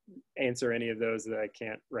answer any of those that I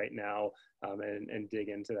can't right now and dig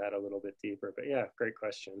into that a little bit deeper. But yeah, great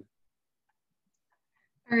question.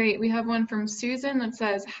 All right, we have one from Susan that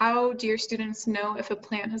says, how do your students know if a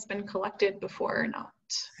plant has been collected before or not?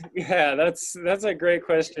 Yeah, that's a great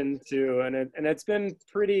question too, and it's been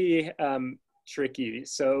pretty tricky.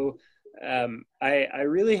 So I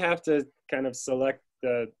really have to kind of select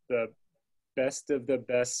the best of the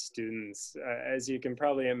best students. As you can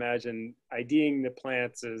probably imagine, IDing the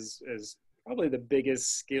plants is probably the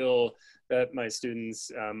biggest skill that my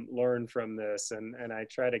students learn from this, and I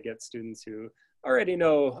try to get students who already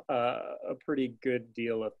know a pretty good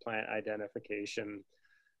deal of plant identification.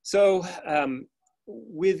 So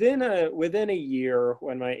within a year,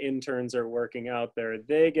 when my interns are working out there,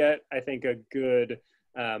 they get, I think, a good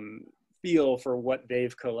feel for what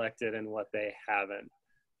they've collected and what they haven't.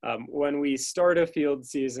 When we start a field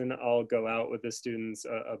season, I'll go out with the students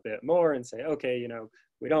a bit more and say, okay, you know,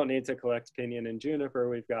 we don't need to collect pinyon and juniper.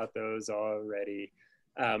 We've got those already.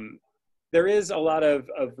 There is a lot of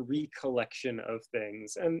recollection of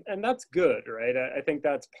things, and that's good, right? I think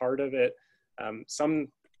that's part of it. Some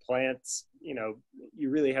plants, you know, you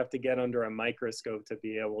really have to get under a microscope to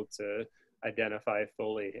be able to identify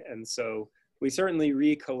fully. And so we certainly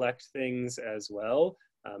recollect things as well.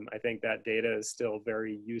 I think that data is still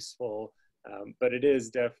very useful, but it is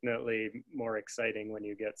definitely more exciting when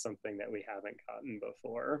you get something that we haven't gotten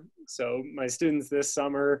before. So my students this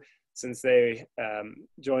summer, since they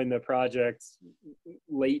joined the project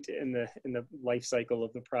late in the life cycle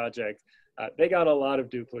of the project, they got a lot of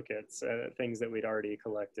duplicates, things that we'd already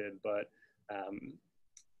collected, but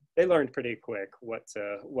they learned pretty quick what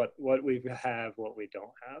we have, what we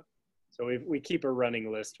don't have. So we keep a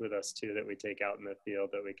running list with us too that we take out in the field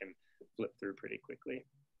that we can flip through pretty quickly.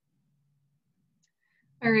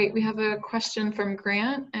 All right, we have a question from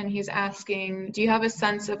Grant, and he's asking, do you have a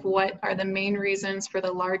sense of what are the main reasons for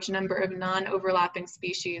the large number of non-overlapping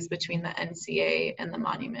species between the NCA and the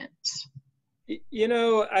monument? You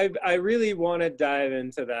know, I really want to dive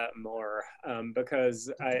into that more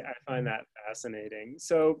because I find that fascinating.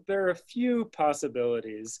 So there are a few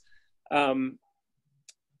possibilities. Um,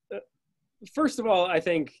 First of all, I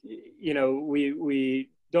think, you know, we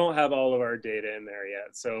don't have all of our data in there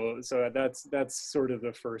yet. So that's sort of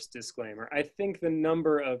the first disclaimer. I think the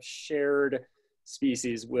number of shared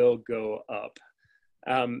species will go up.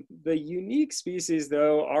 The unique species,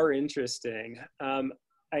 though, are interesting.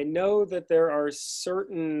 I know that there are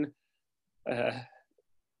certain, uh,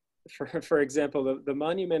 for example, the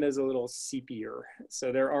monument is a little seepier.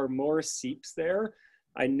 So there are more seeps there.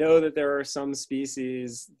 I know that there are some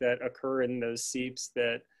species that occur in those seeps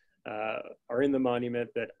that are in the monument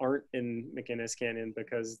that aren't in McInnis Canyon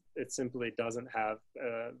because it simply doesn't have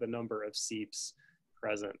the number of seeps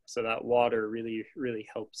present. So that water really, really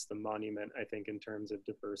helps the monument, I think, in terms of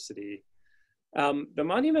diversity. The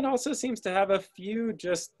monument also seems to have a few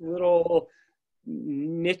just little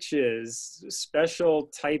niches, special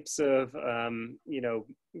types of, you know,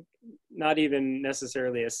 not even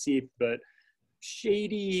necessarily a seep, but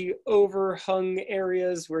shady overhung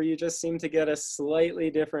areas where you just seem to get a slightly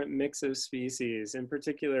different mix of species. In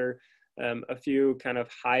particular, a few kind of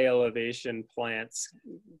high elevation plants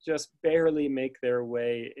just barely make their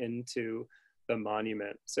way into the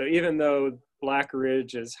monument. So even though Black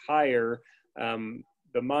Ridge is higher,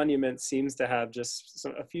 the monument seems to have just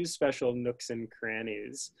a few special nooks and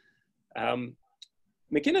crannies.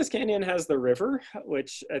 McInnis Canyon has the river,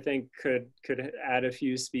 which I think could add a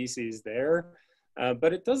few species there,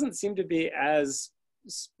 but it doesn't seem to be as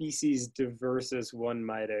species diverse as one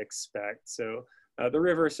might expect. So the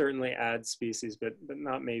river certainly adds species, but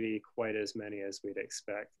not maybe quite as many as we'd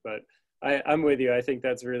expect. But I'm with you. I think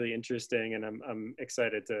that's really interesting, and I'm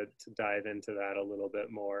excited to dive into that a little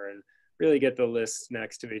bit more and really get the lists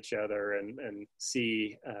next to each other and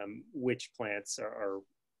see which plants are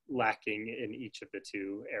lacking in each of the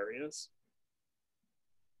two areas.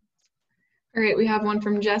 All right, we have one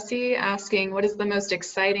from Jesse asking, what is the most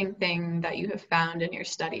exciting thing that you have found in your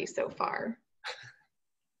study so far?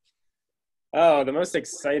 Oh, the most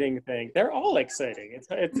exciting thing. They're all exciting. It's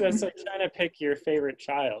like trying to pick your favorite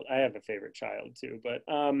child. I have a favorite child too, but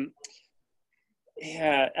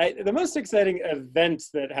yeah, the most exciting event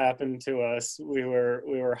that happened to us, we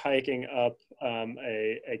were hiking up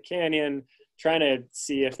a canyon, trying to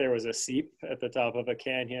see if there was a seep at the top of a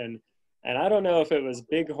canyon. And I don't know if it was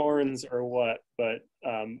bighorns or what, but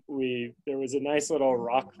there was a nice little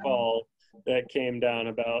rock fall that came down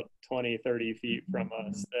about 20, 30 feet from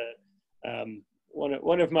us that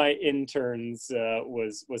one of my interns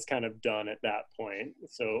was kind of done at that point.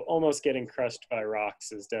 So almost getting crushed by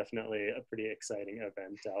rocks is definitely a pretty exciting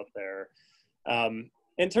event out there.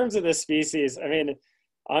 In terms of the species, I mean,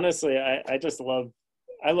 honestly,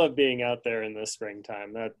 I love being out there in the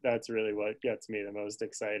springtime. That's really what gets me the most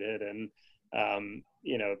excited. And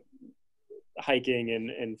you know, hiking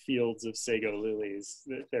in fields of sago lilies,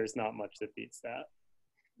 there's not much that beats that.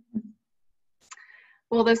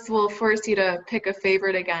 Well, this will force you to pick a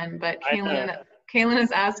favorite again, but Kaylin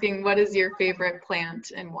is asking, what is your favorite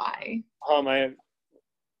plant and why?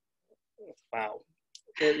 Wow.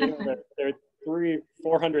 You know, there are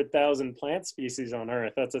 400,000 plant species on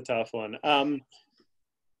Earth. That's a tough one.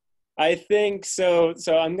 I think so.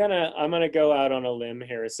 So I'm gonna go out on a limb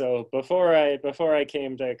here. So before I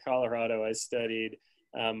came to Colorado, I studied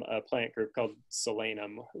a plant group called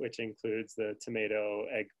Solanum, which includes the tomato,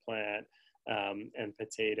 eggplant, and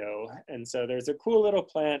potato. And so there's a cool little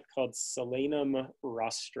plant called Solanum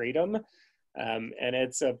rostratum, and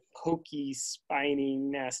it's a pokey, spiny,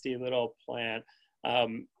 nasty little plant.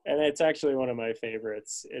 And it's actually one of my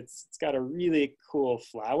favorites. It's got a really cool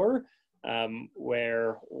flower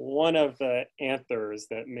where one of the anthers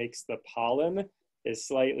that makes the pollen is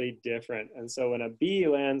slightly different. And so when a bee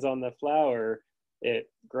lands on the flower, it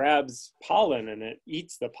grabs pollen and it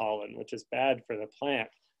eats the pollen, which is bad for the plant.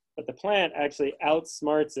 But the plant actually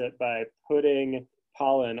outsmarts it by putting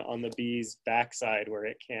pollen on the bee's backside where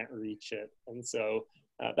it can't reach it. And so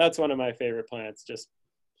that's one of my favorite plants. Just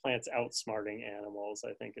plants outsmarting animals,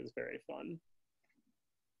 I think, is very fun.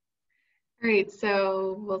 Great,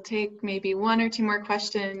 so we'll take maybe one or two more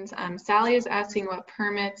questions. Sally is asking what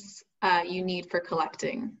permits you need for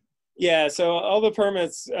collecting. Yeah, so all the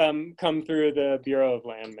permits come through the Bureau of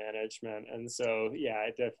Land Management. And so, yeah,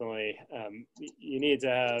 definitely, you need to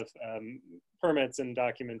have permits and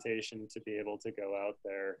documentation to be able to go out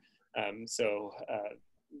there. So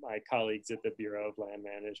my colleagues at the Bureau of Land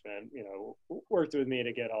Management, you know, worked with me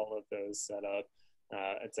to get all of those set up.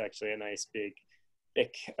 It's actually a nice big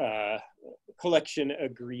thick collection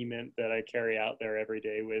agreement that I carry out there every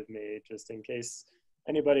day with me, just in case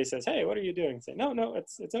anybody says, "Hey, what are you doing?" Say, "No,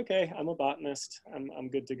 it's okay. I'm a botanist. I'm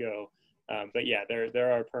good to go." But yeah,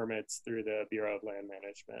 there are permits through the Bureau of Land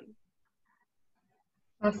Management.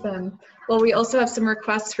 Awesome. Well, we also have some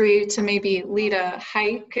requests for you to maybe lead a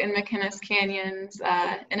hike in McInnis Canyons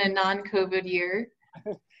in a non-COVID year.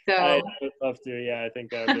 So I would love to. Yeah, I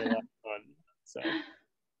think that would be a lot of fun. So.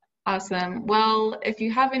 Awesome. Well, if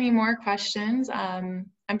you have any more questions,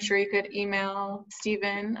 I'm sure you could email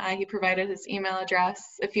Stephen. He provided his email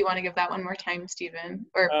address. If you want to give that one more time, Stephen,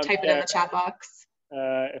 or type it in the chat box.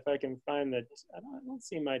 If I can find the, I don't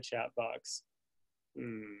see my chat box.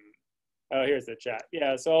 Oh, here's the chat.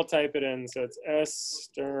 Yeah, so I'll type it in. So it's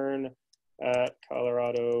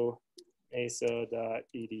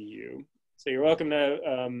stern@coloradomesa.edu. So you're welcome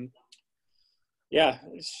to, yeah,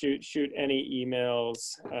 shoot any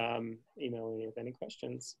emails, email me with any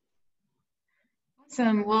questions.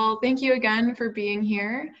 Awesome. Well, thank you again for being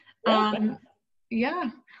here. Yeah,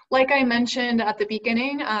 like I mentioned at the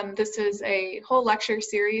beginning, this is a whole lecture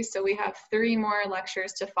series, so we have 3 more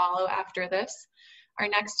lectures to follow after this. Our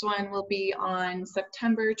next one will be on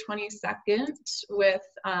September 22nd with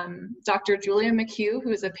Dr. Julia McHugh,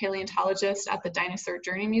 who is a paleontologist at the Dinosaur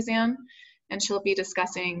Journey Museum, and she'll be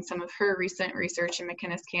discussing some of her recent research in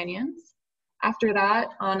McInnis Canyons. After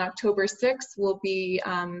that, on October 6th, we'll be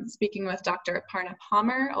speaking with Dr. Aparna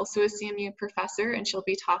Palmer, also a CMU professor, and she'll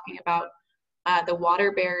be talking about the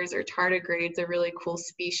water bears or tardigrades, a really cool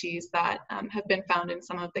species that have been found in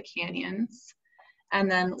some of the canyons. And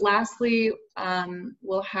then lastly,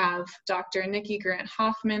 we'll have Dr. Nikki Grant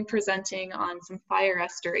Hoffman presenting on some fire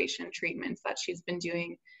restoration treatments that she's been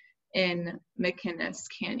doing in McInnis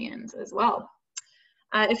Canyons as well.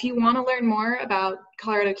 If you want to learn more about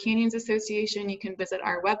Colorado Canyons Association, you can visit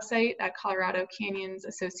our website at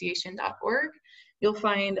coloradocanyonsassociation.org. You'll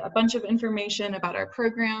find a bunch of information about our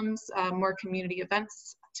programs, more community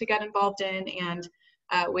events to get involved in, and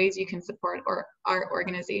ways you can support our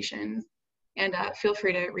organizations. And feel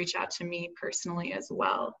free to reach out to me personally as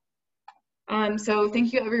well. So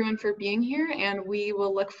thank you everyone for being here, and we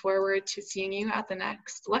will look forward to seeing you at the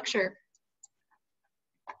next lecture.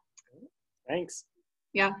 Thanks.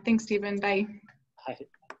 Yeah, thanks, Stephen. Bye. Bye.